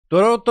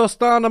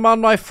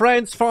Dorotostanaman, my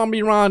friends from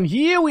Iran,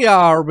 here we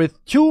are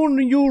with 2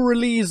 new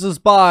releases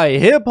by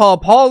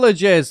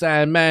Hiphopologist,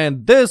 and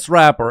man, this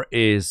rapper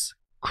is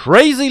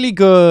crazily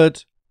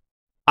good.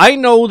 I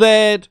know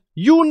that,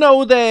 you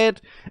know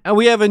that, and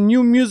we have a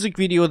new music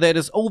video that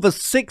is over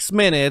 6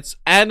 minutes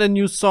and a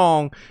new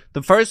song.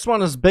 The first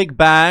one is Big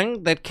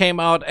Bang, that came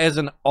out as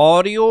an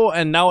audio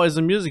and now as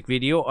a music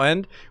video,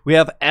 and we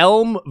have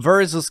Elm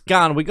versus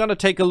Gun. We're gonna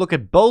take a look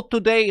at both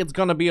today. It's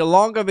gonna be a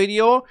longer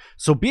video,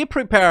 so be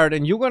prepared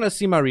and you're gonna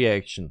see my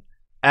reaction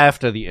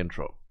after the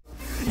intro.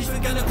 Ich will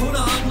gerne Kohle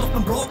haben, noch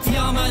bin broke wie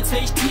Arme, als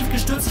wär ich tief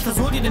gestürzt. Ich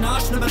versuch dir den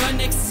Arsch und über deinen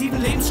exzessiven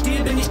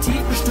Lebensstil bin ich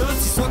tief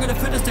bestürzt. Ich sorge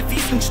dafür, dass der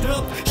Fiesling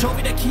stirbt. Schau,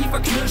 wie der Kiefer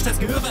knirscht, als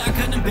gehöre er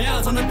keinem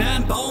Bär, sondern Bär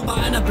im Baum bei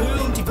einer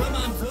Böe und die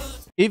Würmer am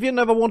Wirt. If you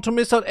never want to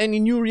miss out any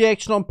new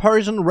reaction on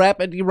Persian rap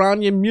and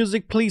Iranian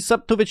music, please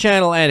sub to the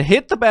channel and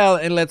hit the bell,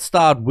 and let's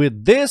start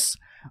with this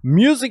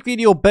music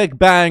video Big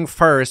Bang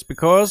first,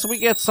 because we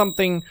get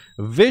something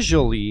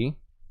visually.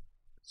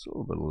 It's a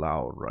little bit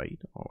loud, right?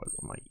 Oh,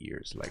 my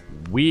ears like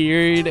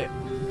weird.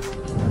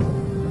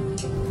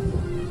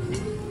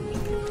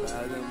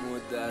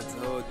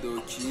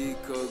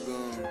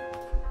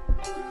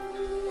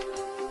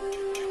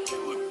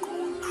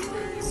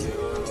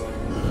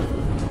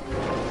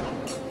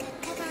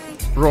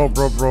 Bro.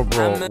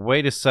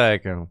 Wait a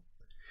second.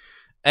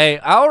 Hey,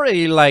 I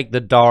already like the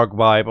dark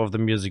vibe of the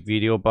music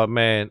video, but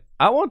man,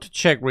 I want to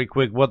check real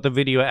quick what the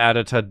video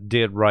editor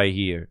did right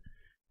here.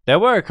 There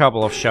were a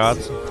couple of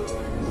shots.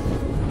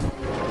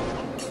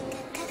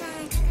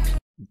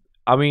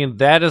 I mean,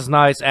 that is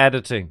nice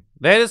editing.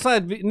 That is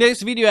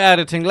nice video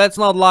editing. Let's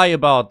not lie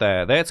about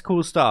that. That's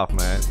cool stuff,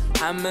 man.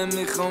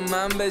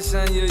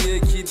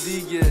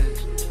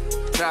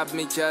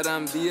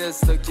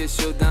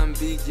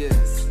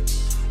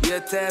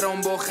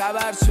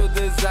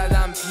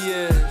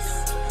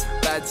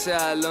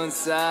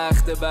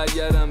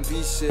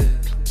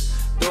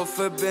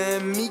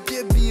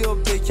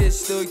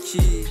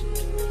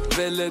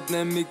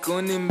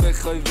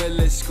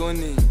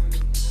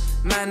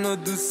 منو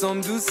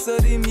دوست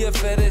داریم یه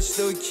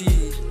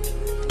فرشتوکی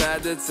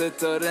بعد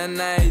ستاره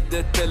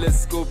نیده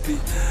تلسکوپی.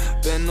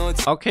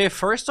 Okay,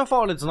 first of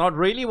all, it's not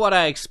really what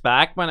I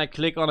expect when I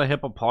click on a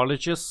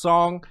Hiphopologist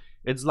song.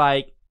 It's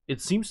like,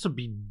 it seems to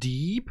be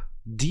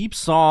deep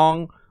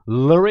song,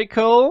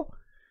 lyrical,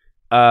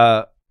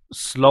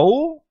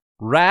 slow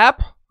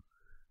rap.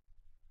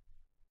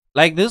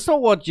 Like, this is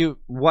not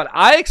what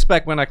I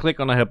expect when I click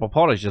on a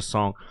Hiphopologist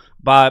song.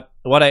 But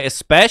what I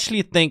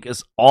especially think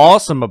is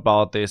awesome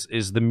about this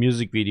is the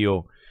music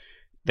video.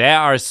 There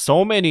are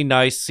so many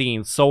nice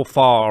scenes so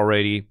far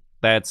already.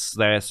 That's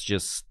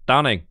just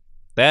stunning.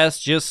 That's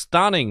just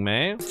stunning,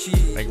 man.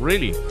 Like,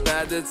 really.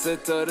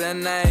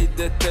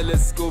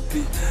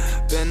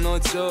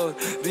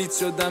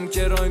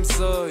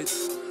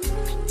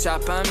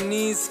 چپم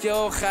نیست که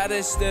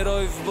آخرش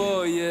درایو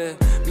وایه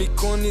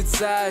میکنید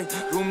سعی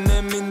روم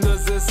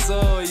نمیندازه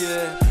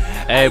سایه.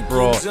 Hey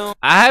bro,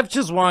 I have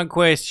just one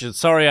question.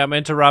 Sorry, I'm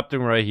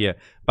interrupting right here,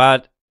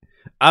 but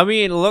I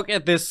mean, look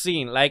at this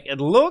scene. Like, it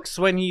looks,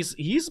 when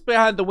he's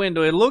behind the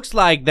window, it looks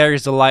like there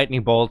is a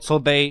lightning bolt, so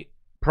they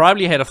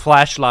probably had a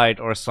flashlight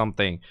or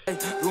something.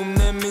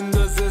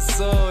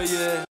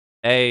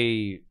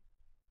 Hey,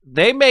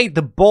 they made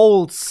the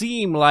bolt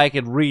seem like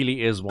it really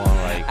is one.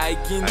 Like,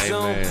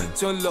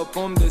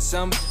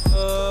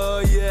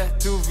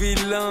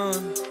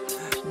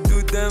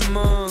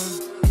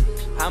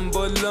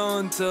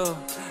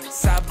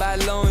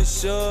 سبلان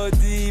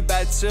شادی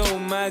بچه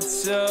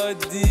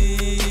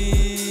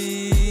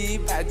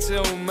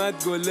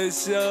اومد گل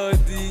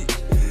شادی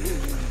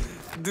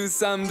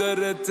دوستم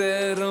داره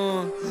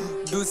تهران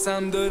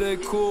دوستم داره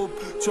کوب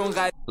چون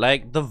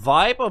like, the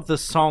vibe of the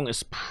song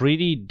is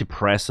pretty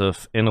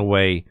depressive in a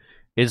way.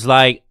 It's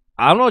like,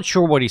 I'm not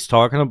sure what he's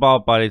talking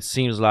about, but it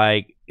seems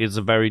like it's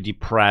a very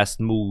depressed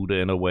mood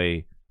in a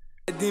way.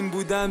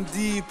 بودم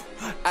دیپ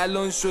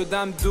الان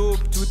شدم دوب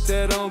تو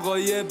تهران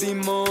غایبی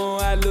ما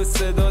الو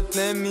صدات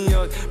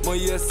نمیاد ما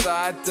یه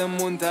ساعت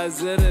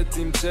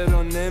منتظرتیم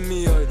چرا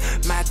نمیاد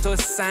متا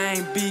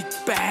سنگ بیگ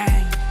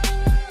بنگ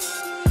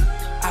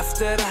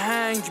افتر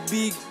هنگ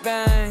بیگ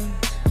بنگ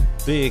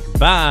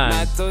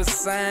متا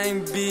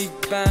سنگ بیگ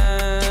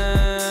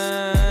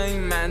بنگ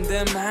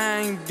مندم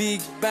هنگ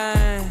بیگ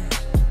بنگ.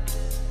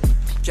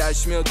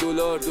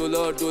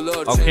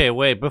 Okay,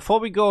 wait, before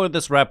we go in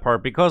this rap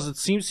part, because it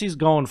seems he's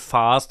going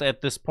fast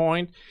at this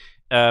point,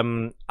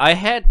 I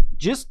had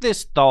just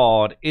this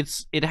thought.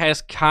 It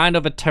has kind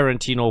of a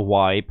Tarantino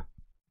vibe.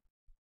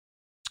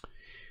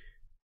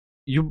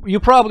 You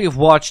probably have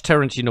watched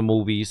Tarantino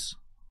movies,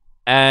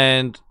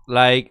 and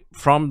like,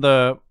 from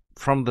the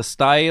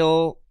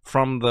style,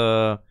 from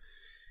the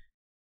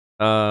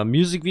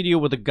music video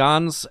with the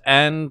guns,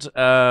 and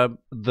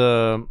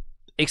the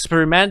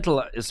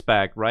experimental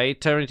aspect, right?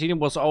 Tarantino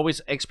was always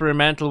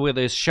experimental with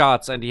his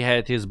shots, and he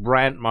had his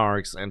brand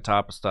marks and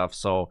type of stuff,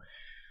 so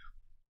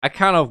I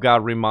kind of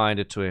got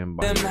reminded to him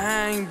by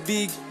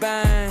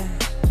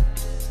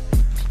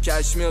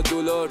کش میاد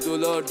دلار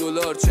دلار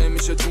دلار چه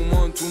میشه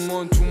تومان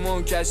تومان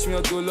تومان کش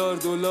میاد دلار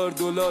دلار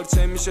دلار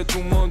چه میشه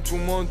تومان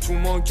تومان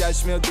تومان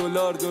کش میاد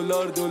دلار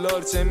دلار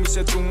دلار چه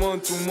میشه تومان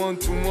تومان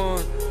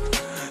تومان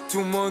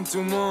تومان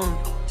تومان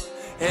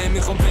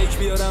میخوام پیک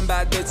بیارم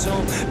بعد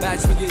بچم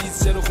بچ میگه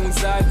ایز چرا خون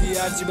سردی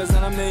هرچی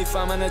بزنم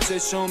نیفهمن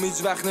چشم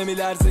هیچ وقت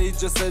نمیلرزه هیچ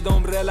جا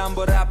صدام رلم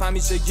با رپ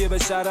همیشه گیه به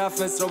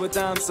شرف مصرابت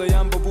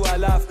همسایم با بو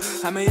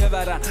علف همه یه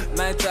ورن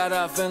من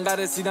طرف انقدر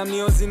رسیدم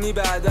نیازی نی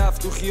به هدف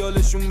تو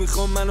خیالشون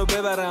میخوام منو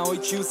ببرن آی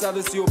کیو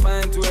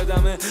 135 تو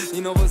ادمه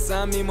اینا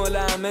واسم میماله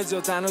همه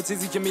جا تنها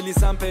چیزی که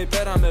میلیسم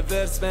پیپرمه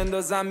ورس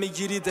بندازم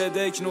میگیری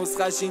تدک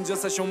نسخش اینجا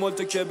سشمال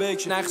تو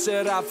کبک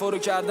نقشه رفا رو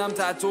کردم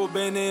تتو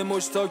بین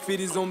مشتاک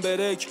پریزون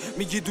برک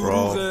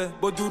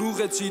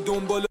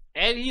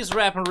And he's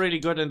rapping really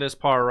good in this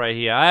part right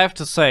here. I have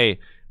to say,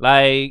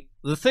 like,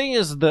 the thing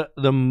is the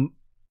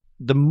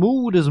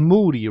mood is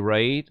moody,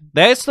 right?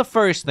 That's the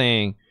first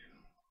thing.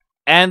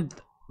 And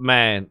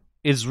man,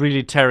 it's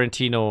really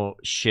Tarantino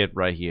shit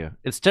right here.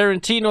 It's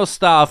Tarantino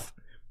stuff.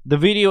 The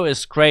video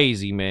is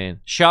crazy,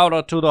 man. Shout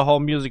out to the whole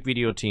music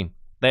video team.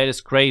 That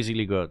is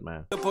crazily good,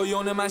 man.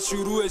 پایان من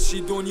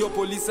شروعشی دنیا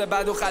پلیس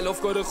بد و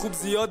خلافکار خوب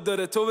زیاد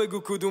داره تو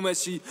بگو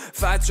کدومشی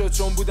فتشا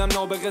چون بودم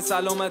نابغه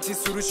سلامتی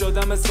سرو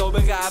شدم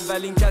سابق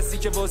اولین کسی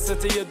که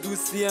واسطه یه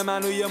دوستی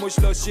من و یه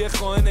مشلاشی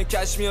خائن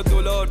کش میاد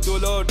دلار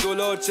دلار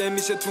دلار چه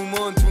میشه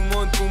تومان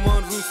تومان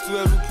تومان روز تو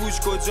رو پوش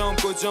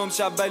کجام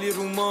شب ولی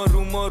روما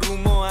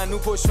هنو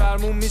پشت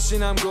فرمون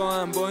میشینم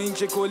گاهم با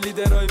اینکه کلی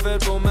درایور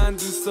با من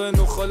دوستای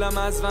نخالم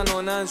از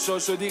ونانن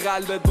شاشدی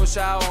قلبت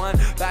باشه آهن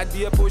بعد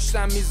بیه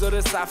پشتم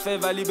میذاره صفه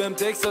ولی بهم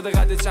تکس داده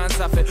قد چند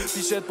صفحه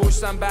پیشت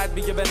پشتم بعد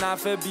میگه به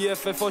نفع بی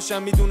اف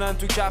فاشم میدونن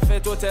تو کفه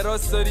تو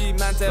تراس داری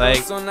من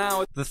تراس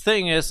نه. The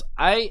thing is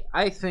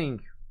I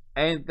think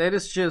and that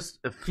is just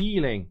a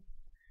feeling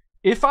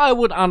if I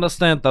would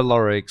understand the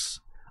lyrics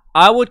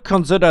I would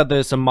consider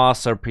this a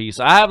masterpiece.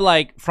 I have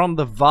like from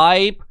the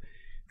vibe,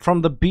 from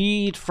the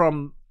beat, from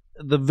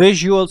the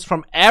visuals,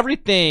 from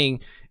everything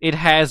it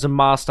has a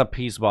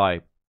masterpiece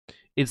vibe.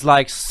 It's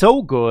like so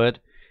good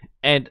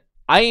and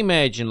I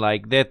imagine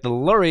like that the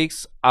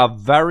lyrics are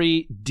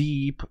very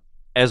deep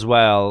as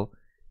well.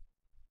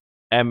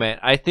 And man,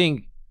 I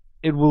think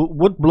it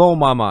would blow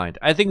my mind.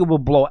 I think it will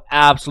blow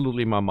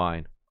absolutely my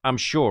mind. I'm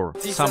sure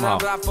somehow.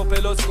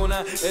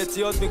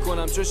 احتیاط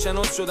میکنم چون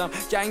شناس شدم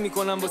گنگ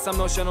میکنم واسم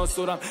ناشناس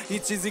دارم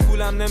هیچ چیزی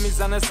گولم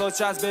نمیزنه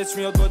ساچ از بچ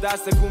میاد با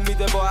دست کون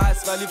میده با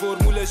اس ولی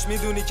فرمولش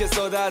میدونی که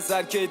ساده است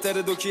هر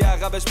کیتر دوکی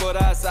عقبش باره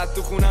است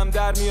تو خونم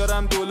در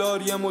میارم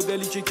دلار یه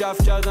مدلی که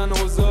کف کردن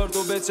هزار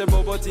تو بچه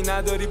باباتی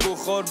نداری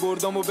بخار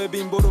بردامو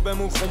ببین برو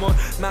بمون خمار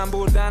من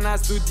بردن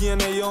از تو دی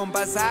ان ایام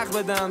بس حق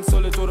بدم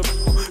سال تو رو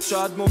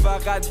شاید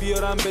موقت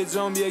بیارم به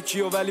جام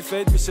یکیو ولی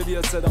فید میشه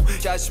بیا صدام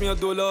کش میاد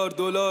دلار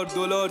دلار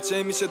دلار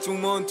چه میشه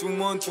تومان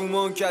تومان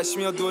تومان کش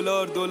میاد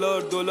دلار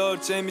دلار دلار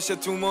چه میشه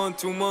تومان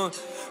تومان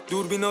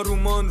دوربینا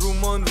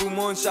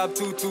رومان شب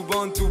تو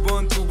بان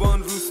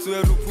روز تو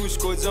رو پوش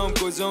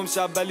کجام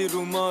شب ولی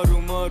روما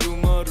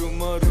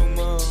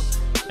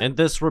And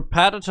this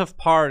repetitive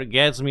part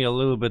gets me a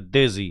little bit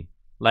dizzy.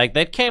 Like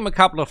that came a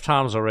couple of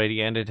times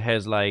already and it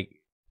has like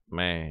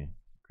man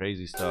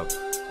crazy stuff.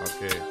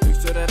 Okay.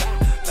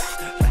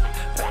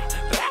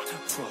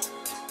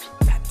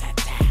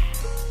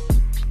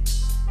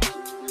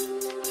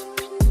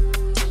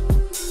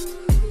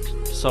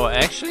 So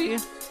actually,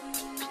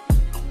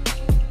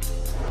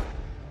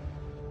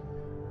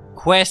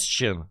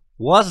 question,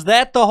 was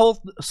that the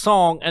whole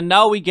song and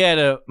now we get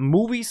a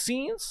movie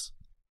scenes?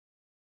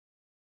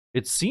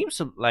 It seems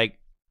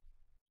like,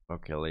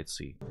 okay, let's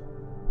see.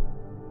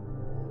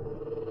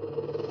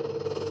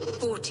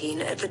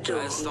 14 at the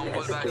door.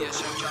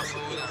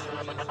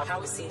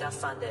 How is CEDA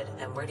funded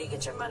and where do you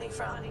get your money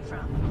from?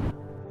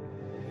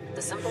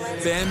 The simple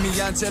answer.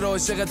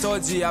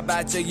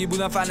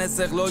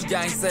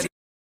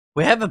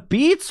 We have a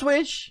beat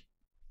switch?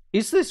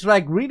 Is this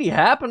like really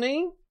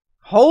happening?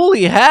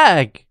 Holy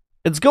heck!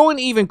 It's going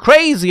even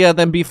crazier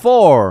than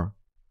before.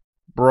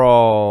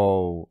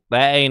 Bro,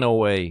 that ain't no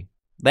way.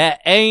 That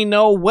ain't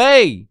no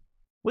way.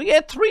 We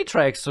get 3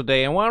 tracks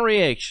today and 1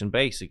 reaction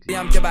basically.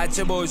 هم که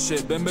بچه باشه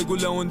بهم بگو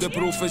لونده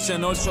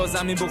پروفشنال شا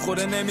زمین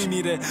بخوره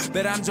نمیمیره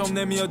برم جام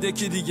نمیاد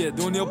یکی دیگه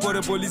دنیا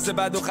پر پلیس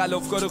بد و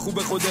خلافکار خوب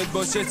خودت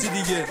باشه چی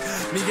دیگه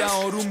میگه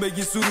آروم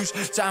بگی سروش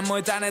چند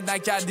ماه تنت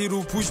نکردی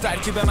رو پوش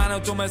ترکیب من و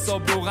تو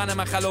حساب روغن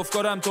من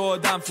خلافکارم تو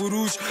آدم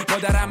فروش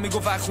مادرم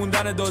میگفت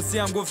خوندن داسی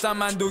هم گفتم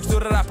من دکتر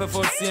رپ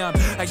فارسی ام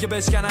اگه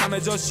بشکنه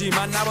همه جاشی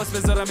من نباس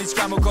بذارم هیچ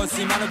کم و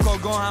کاسی منو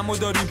کاگا همو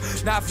داریم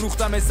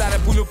نفروختم سر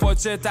پول و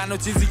پاچه تنها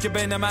چیزی که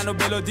بین منو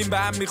بلادین به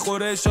هم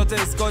میخوره شات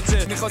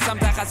اسکاچه میخواستم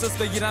تخصص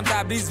بگیرم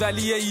تبریز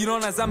ولی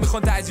ایران ازم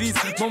میخوان تجویز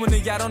مامو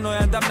نگران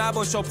آیندم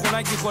نباش آب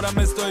خونک میخورم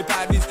استای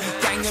پرویز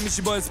گنگ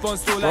نمیشی با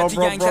اسپانس دولتی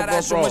گنگ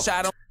ترش شما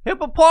شهرام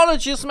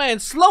Hiphopologist, man,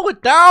 slow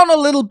it down a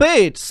little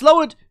bit.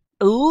 Slow it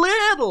a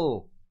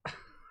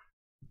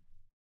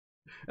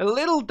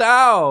little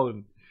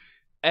down.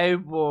 Hey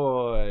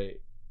boy,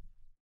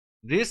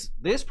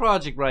 This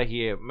project right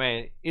here,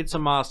 man, it's a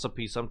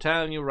masterpiece. I'm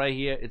telling you right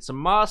here, it's a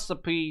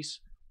masterpiece.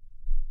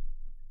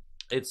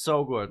 It's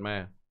so good,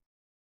 man.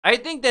 I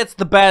think that's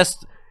the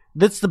best.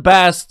 That's the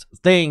best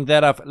thing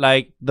that I've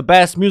like, the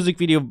best music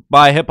video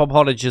by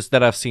Hiphopologist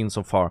that I've seen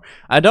so far.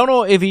 I don't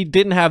know if he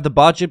didn't have the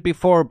budget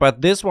before,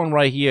 but this one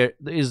right here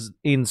is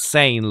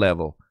insane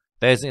level.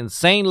 There's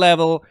insane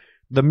level.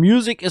 The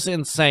music is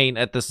insane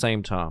at the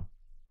same time.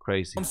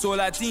 Crazy.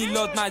 سولتی این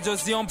لات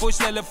مجازیان پشت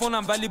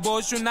تلفنم ولی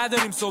باشون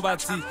نداریم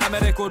صحبتی همه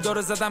رکوردها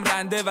رو زدم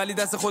رنده ولی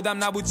دست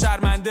خودم نبود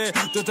شرمنده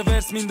دوتا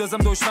ورس میندازم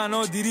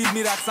دشمنا دیریل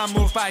میرقصم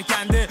مرغ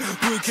پرکنده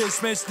روی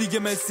کشمش دیگه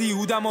مسی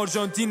هودم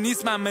آرژانتین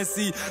نیست من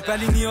مسی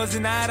ولی نیازی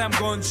نرم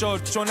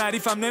گانچارد چون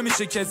حریفم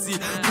نمیشه کسی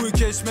روی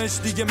کشمش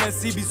دیگه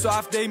مسی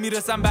 27 دی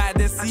میرسم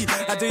بعد سی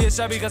حتی یه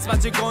شبی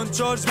قسمت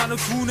گانچارج منو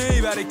کونه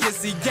ای برای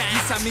کسی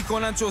گنگسم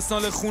میکنن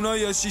چوسنال خونا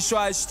یا شیش و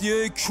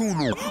هشتیه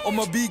کونو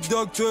اما بیگ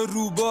داگ تو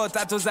روبات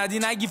حتی زدی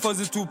نگی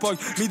فاز توپاک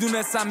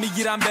میدونستم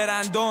میگیرم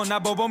برندان نه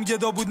بابام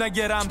گدا بود نه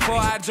گرم پا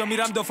هر جا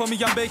میرم دافا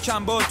میگم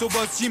بکن با تو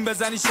باز چین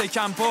بزنی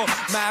شکم پا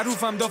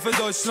معروفم دافه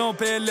داشنا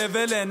په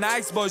لول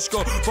نکس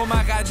باشگاه با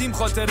من قدیم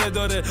خاطره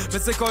داره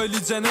مثل کایلی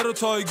جنر و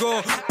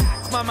تایگا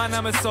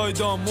منم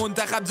سایدام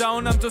منتخب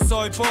جهانم تو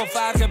سایپا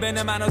فرق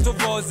بین من و تو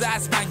واضح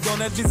است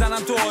مکدونالد میزنم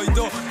تو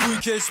آیدا روی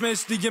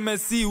کشمش دیگه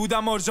مسی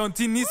هودم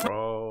آرژانتین نیست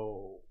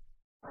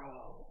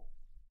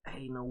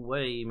Ain't no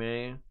way,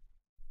 man.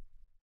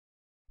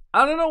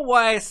 I don't know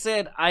why I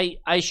said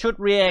I should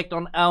react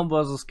on Elm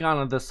vs.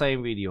 Gun in the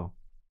same video.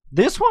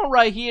 This one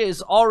right here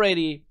is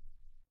already...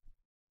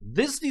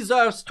 This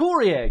deserves two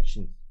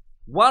reactions.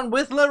 One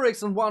with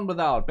lyrics and one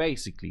without,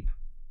 basically.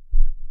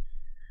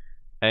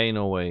 Ain't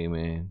no way,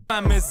 man.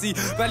 مسی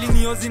ولی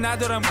نیازی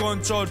ندارم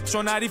گانچارد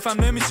چون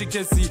حریفم نمیشه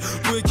کسی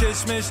روی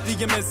کشمش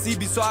دیگه مسی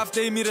 27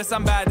 دی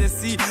میرسم بعد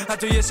سی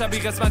حتی یه شبی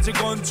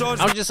قسمت گانچارد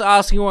I'm just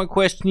asking one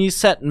question. He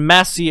said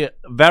Messi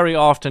very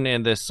often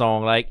in this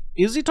song. Like,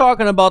 is he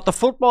talking about the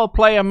football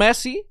player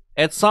Messi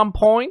at some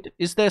point?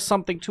 Is there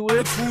something to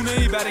it?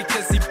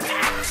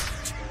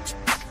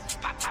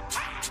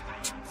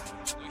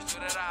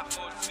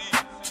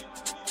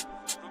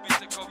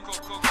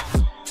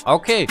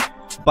 Okay.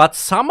 But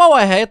somehow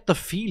I had the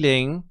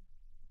feeling,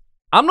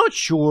 I'm not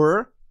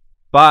sure,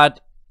 but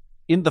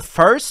in the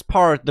first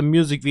part, the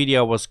music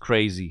video was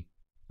crazy.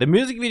 The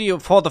music video,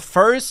 for the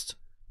first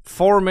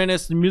 4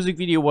 minutes, the music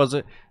video was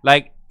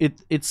like,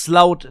 it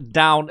slowed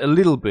down a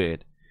little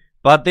bit.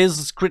 But this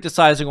is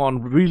criticizing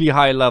on really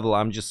high level,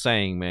 I'm just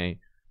saying, man.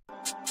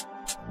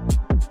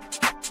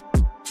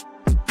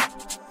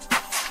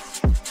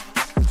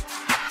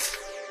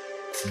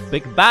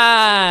 Big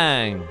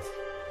Bang!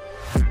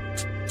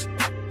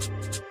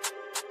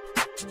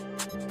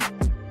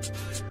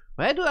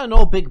 Where do I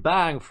know Big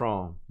Bang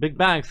from? Big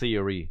Bang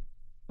Theory.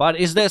 But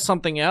is there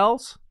something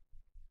else?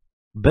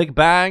 Big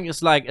Bang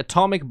is like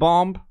atomic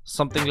bomb,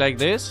 something like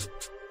this.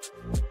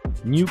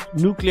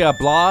 Nuclear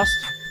blast.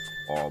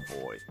 Oh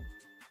boy.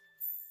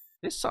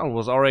 This song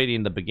was already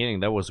in the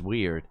beginning, that was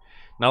weird.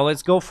 Now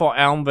let's go for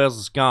Elm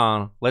vs.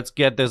 Gun. Let's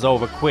get this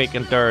over quick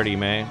and dirty,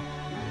 man.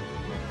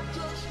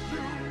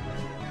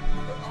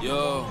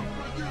 Yo.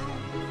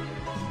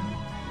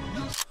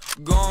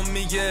 گام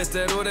میگه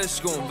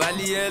ترورش کن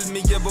ولی ال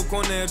میگه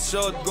بکن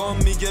ارشاد گام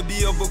میگه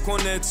بیا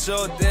بکن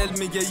ارشاد دل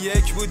میگه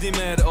یک بودی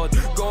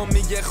مرآت گام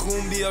میگه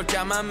خون بیار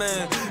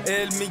کممه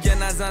ال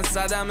میگه نزن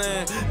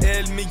صدمه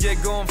ال میگه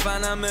گام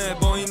فنمه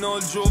با این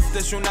حال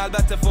جفتشون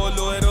البته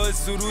فالوورای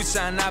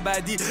سروشن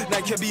نبدی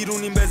نه که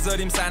بیرونیم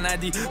بذاریم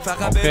سندی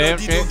فقط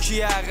برادی دو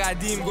کی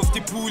قدیم گفتی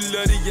پول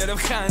داری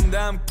گرفت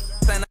خندم.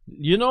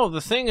 You know,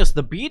 the thing is,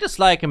 the beat is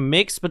like a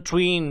mix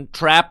between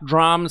trap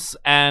drums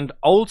and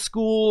old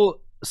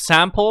school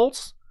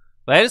samples.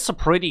 That is a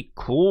pretty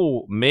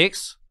cool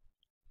mix,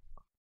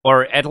 or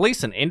at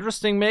least an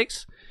interesting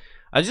mix.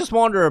 I just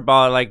wonder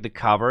about like the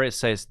cover. It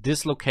says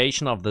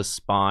dislocation of the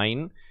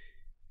spine,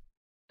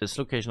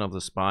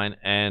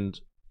 and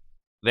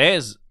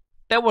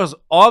there was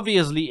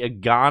obviously a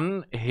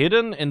gun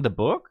hidden in the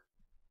book.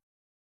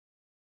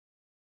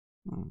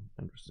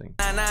 Interesting.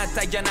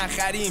 اگه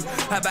نخریم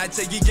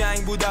بچگی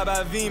گنگ بود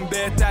ابویم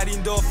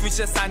بهترین دافیش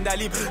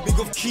صندلیم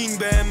میگفت کینگ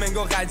بهم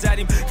انگار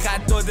قجریم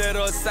خط داده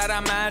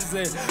راسترم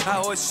مرزه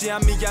حواشی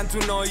هم میگن تو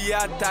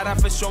ناییت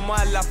طرف شما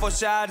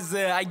علفاش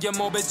ارزه اگه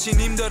ما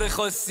بچینیم داره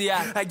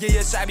خاصیت اگه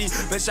یه شبی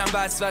بشم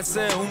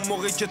وسوسه اون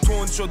موقعی که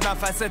تند شد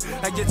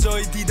نفست اگه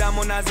جایی دیدم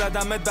و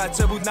نزدمت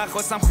بچه بود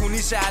نخواستم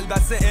خونیش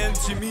البسه علم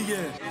چی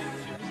میگه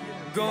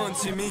گان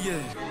چی میگه.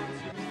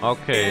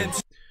 Okay.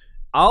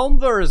 Elm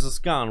versus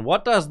Gun.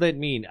 What does that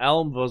mean?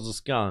 Elm versus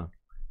Gun.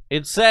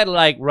 It said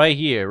like right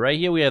here. Right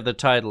here we have the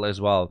title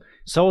as well.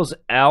 So is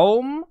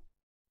Elm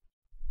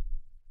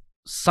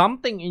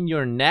something in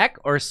your neck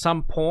or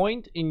some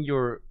point in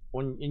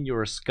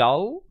your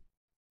skull?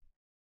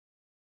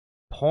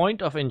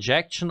 Point of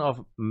injection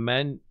of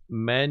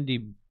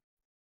mandibular.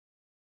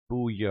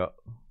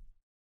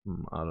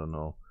 I don't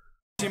know.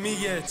 چی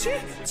میگه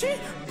چی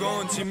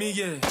گان چی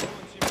میگه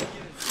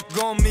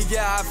گام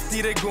میگه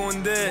هفتیر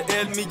گنده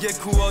ال میگه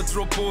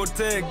کوادرو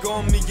پورته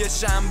گام میگه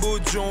شنبه و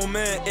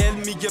جمعه ال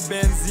میگه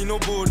بنزینو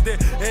برده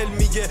ال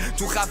میگه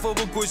تو خفا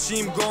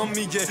بکشیم گام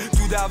میگه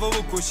تو دوا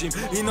بکشیم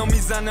اینا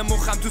میزنه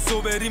مخم تو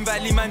صبریم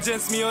ولی من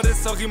جنس میاره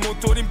ساقی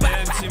موتوریم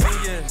ال چی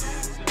میگه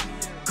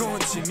گان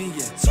چی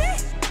میگه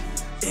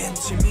ال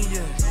چی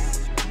میگه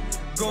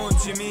گان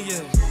چی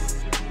میگه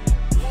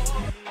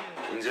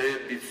اینجا یه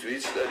بیت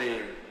سویچ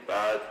داریم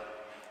بعد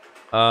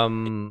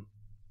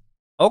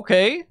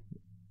okay.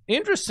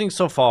 Interesting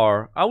so far.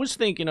 I was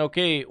thinking,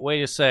 okay,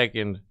 wait a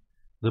second.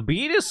 The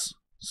beat is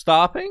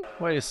stopping?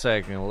 Wait a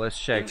second, let's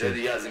check اینجا it.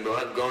 دیگه از این به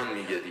بعد گان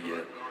میگه دیگه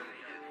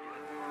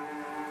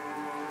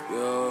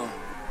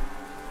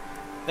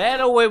There ain't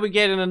no way we're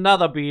getting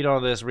another beat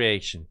on this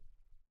reaction.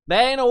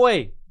 There ain't no way.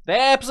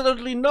 There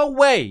absolutely no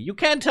way. You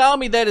can't tell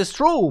me that is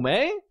true,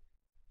 man.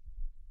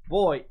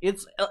 Boy,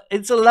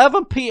 it's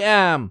 11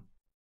 p.m.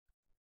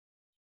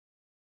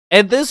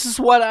 And this is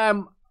what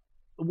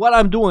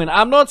I'm doing.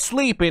 I'm not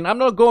sleeping. I'm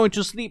not going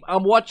to sleep.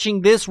 I'm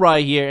watching this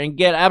right here and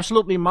get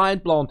absolutely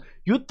mind blown.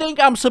 You think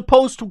I'm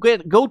supposed to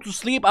go to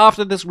sleep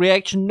after this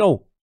reaction? No.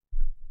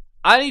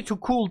 I need to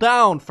cool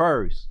down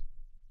first.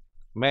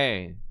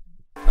 Man.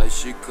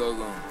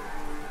 شیکاگو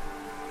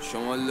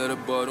شمال داره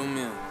بارون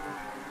میاد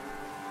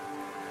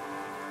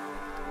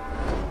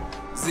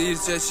زیر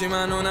چشی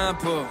منو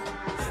نپا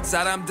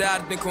سرم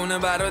درد میکنه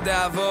برا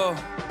دعوا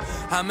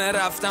همه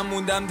رفتم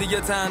موندم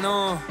دیگه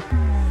تنها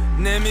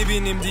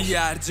نمیبینیم دیگه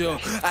هر جا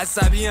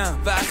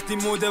عصبیم وقتی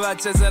موده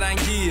بچه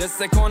زرنگی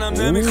استکانم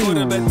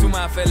نمیخوره به تو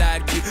محفل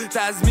هرکی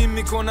تضمین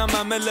میکنم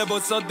همه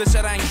لباسات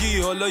بشه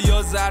رنگی حالا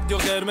یا زرد یا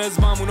قرمز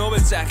مامونو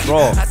بچخی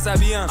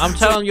عصبیم I'm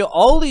telling you,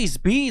 all these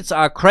beats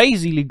are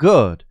crazily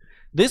good.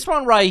 This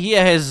one right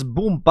here has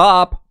boom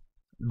bop,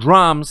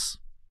 drums,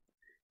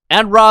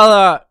 and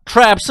rather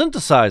trap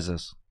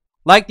synthesizers.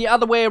 Like the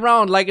other way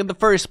around, like in the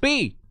first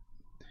beat.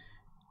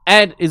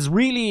 And it's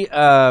really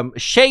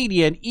shady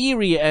and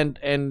eerie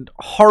and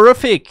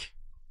horrific.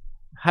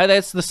 How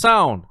that's the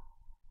sound.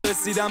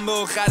 رسیدم به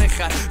آخر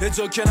خط یه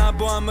جا که نه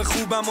با همه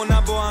خوبم و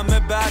نه با همه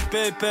بد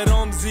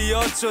پیپرام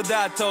زیاد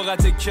شده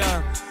طاقت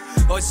کم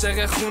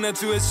عاشق خونه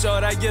تو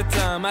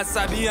اشارگتم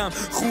عصبیم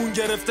خون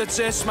گرفته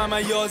چشمم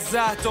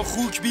 11 تا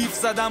خوک بیف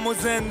زدم و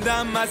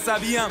زندم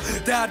عصبیم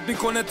درد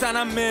میکنه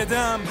تنم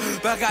معدم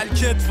بغل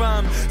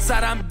کتفم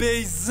سرم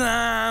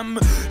بیزم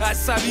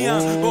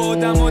عصبیم با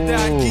آدم و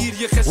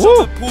درگیر یه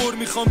خشاب پر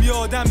میخوام یه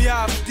آدم یه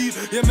هفتیر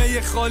یه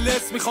می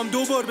خالص میخوام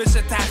دوبار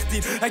بشه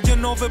تخدیر اگه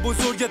ناو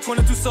بزرگت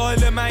کنه تو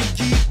ساحل من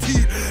گیر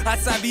تیر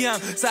عصبیم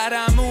سر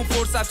همه اون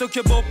فرصتو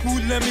که با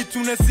پول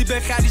نمیتونستی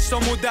بخریش تا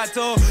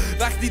مدتا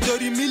وقتی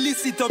داری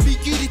میلیسی تا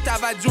بگیری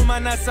توجه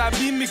من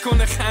عصبی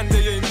میکنه خنده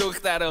این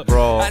دخترا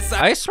Bro,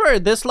 I swear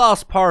this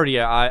last part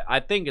here, I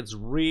think it's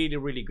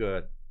really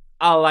good.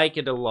 I like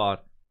it a lot.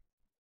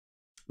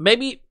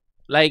 Maybe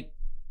like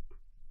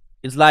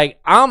it's like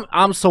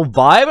I'm so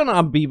vibing.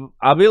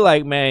 I'll be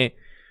like, man,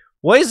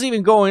 what is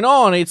even going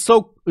on? It's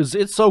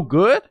so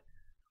good.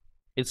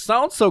 It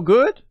sounds so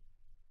good.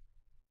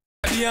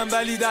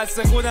 ولی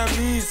دست خودم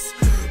نیست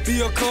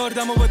بیا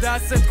کاردم و با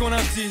دستت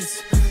کنم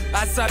تیز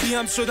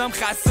عصبیم شدم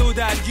خسته و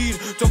درگیر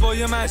تو با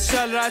یه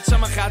مشعل رد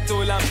شم خط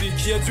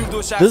المپیک یه جور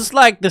دو This is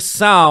like the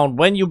sound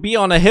when you be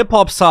on a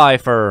hip-hop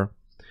cypher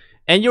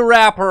and your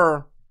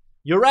rapper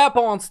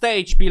on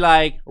stage be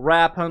like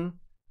rapping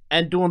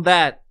and doing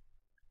that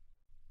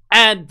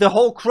and the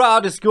whole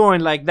crowd is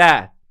going like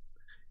that.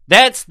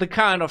 That's the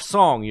kind of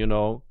song, you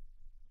know.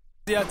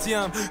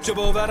 که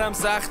باورم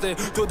سخته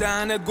تو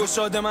دهنت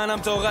گشاده منم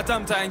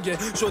طاقتم تنگه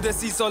شده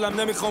 30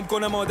 سالم نمیخوام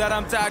کنه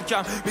مادرم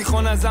ترکم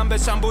میخوان ازم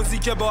بشم بازی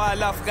که با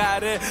علف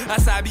قهره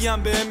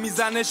عصبیم بهم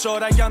میزنه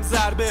شارگم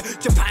ضربه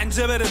که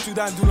پنجه بره تو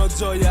دندونات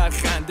جای هر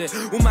خنده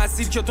اون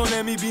مسیر که تو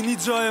نمیبینی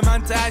جای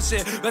من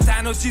تشه و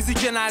تنها چیزی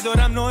که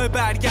ندارم نوع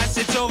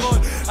برگشته چاقال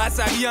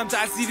عصبیم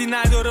تأثیری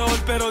نداره حال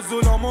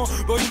پرازولامو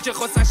با این که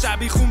خواستن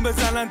شبیه خون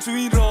بزنن تو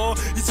این راه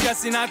هیچ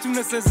کسی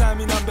نتونسته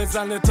زمینم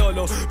بزنه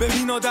تالا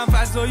ببین آدم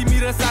فضایی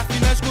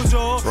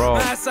Bro,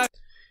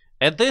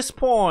 at this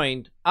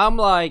point, I'm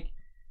like,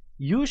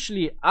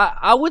 usually,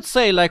 I would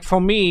say, like,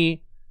 for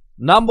me,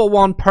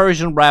 #1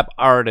 Persian rap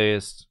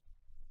artist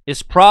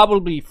is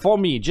probably, for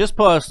me, just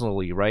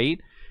personally, right?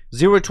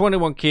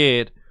 021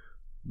 Kid,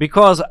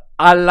 because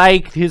I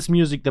like his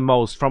music the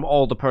most from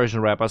all the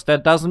Persian rappers.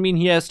 That doesn't mean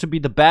he has to be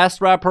the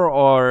best rapper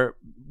or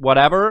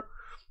whatever.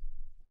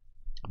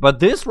 But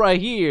this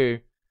right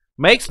here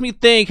makes me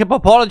think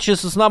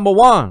Hiphopologist is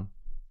 #1.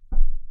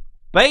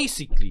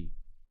 Basically,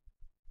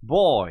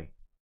 boy,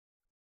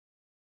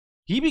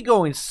 he be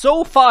going so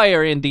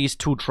fire in these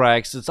two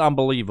tracks. It's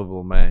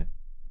unbelievable, man.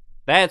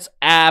 That's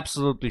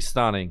absolutely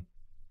stunning.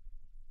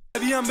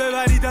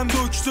 ببریدم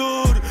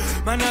دکتر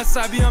من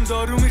عصبیم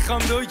دارو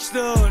میخوام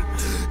دکتر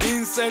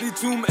این سری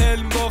توم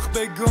علم باخ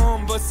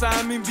بگم واسه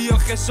همین بیا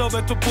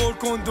خشاب تو پر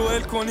کن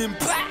دوئل کنیم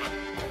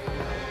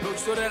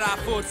دکتر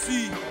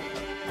رفارسی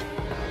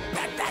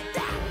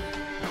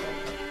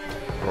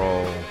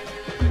Bro.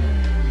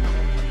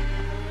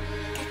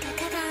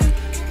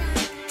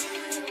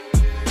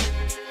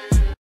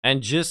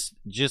 And just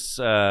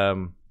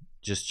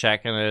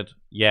checking it.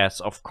 Yes,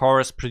 of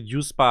course,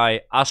 produced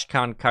by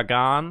Ashkan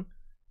Kagan.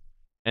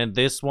 And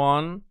this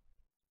one,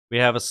 we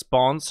have a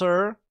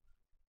sponsor,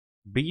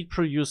 beat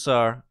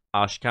producer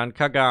Ashkan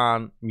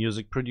Kagan,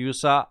 music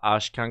producer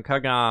Ashkan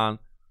Kagan.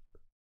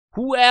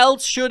 Who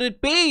else should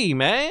it be,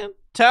 man?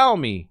 Tell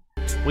me.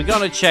 We're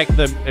gonna check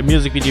the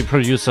music video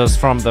producers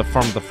from the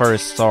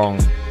first song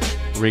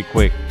real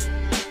quick.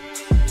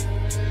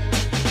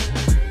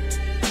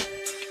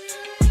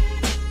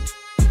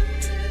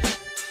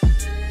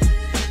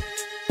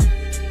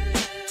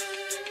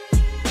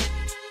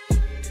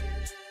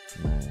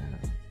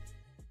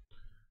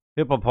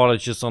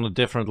 Hiphopologist on a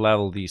different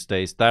level these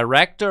days.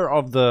 Director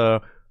of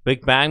the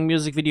Big Bang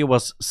music video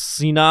was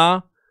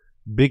Sina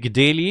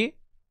Bigdeli.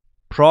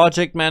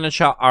 Project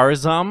manager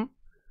Arzam.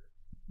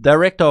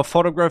 Director of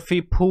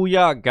photography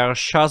Puya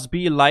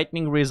Garshazbi.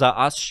 Lightning Reza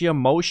Ashia.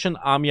 Motion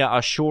Amia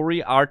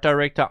Ashuri. Art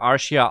director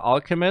Arshia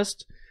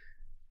Alchemist.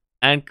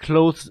 And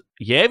clothes.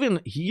 Yeah,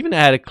 he even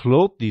had a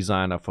cloth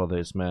designer for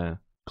this, man.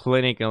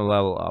 Clinic and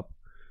Level Up.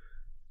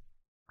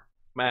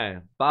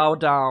 Man, bow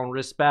down,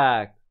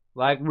 respect.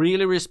 Like,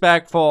 really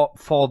respect for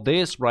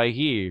this right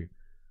here.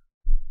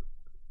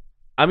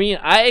 I mean,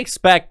 I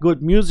expect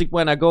good music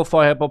when I go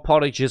for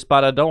Hiphopologist,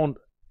 but I don't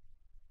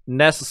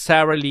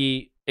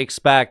necessarily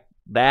expect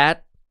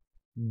that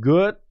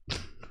good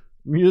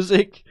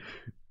music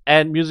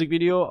and music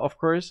video, of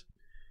course.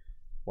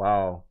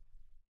 Wow.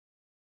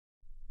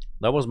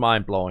 That was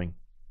mind-blowing.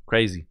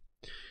 Crazy.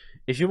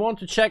 If you want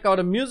to check out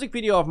a music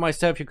video of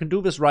myself, you can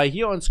do this right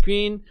here on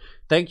screen.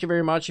 Thank you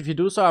very much. If you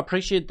do so, I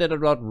appreciate that a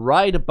lot.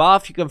 Right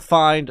above, you can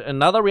find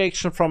another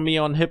reaction from me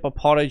on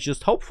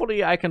Hiphopologist.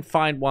 Hopefully, I can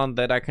find one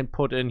that I can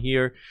put in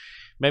here.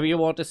 Maybe you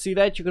want to see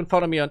that. You can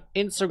follow me on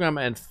Instagram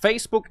and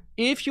Facebook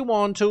if you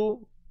want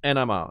to. And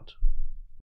I'm out.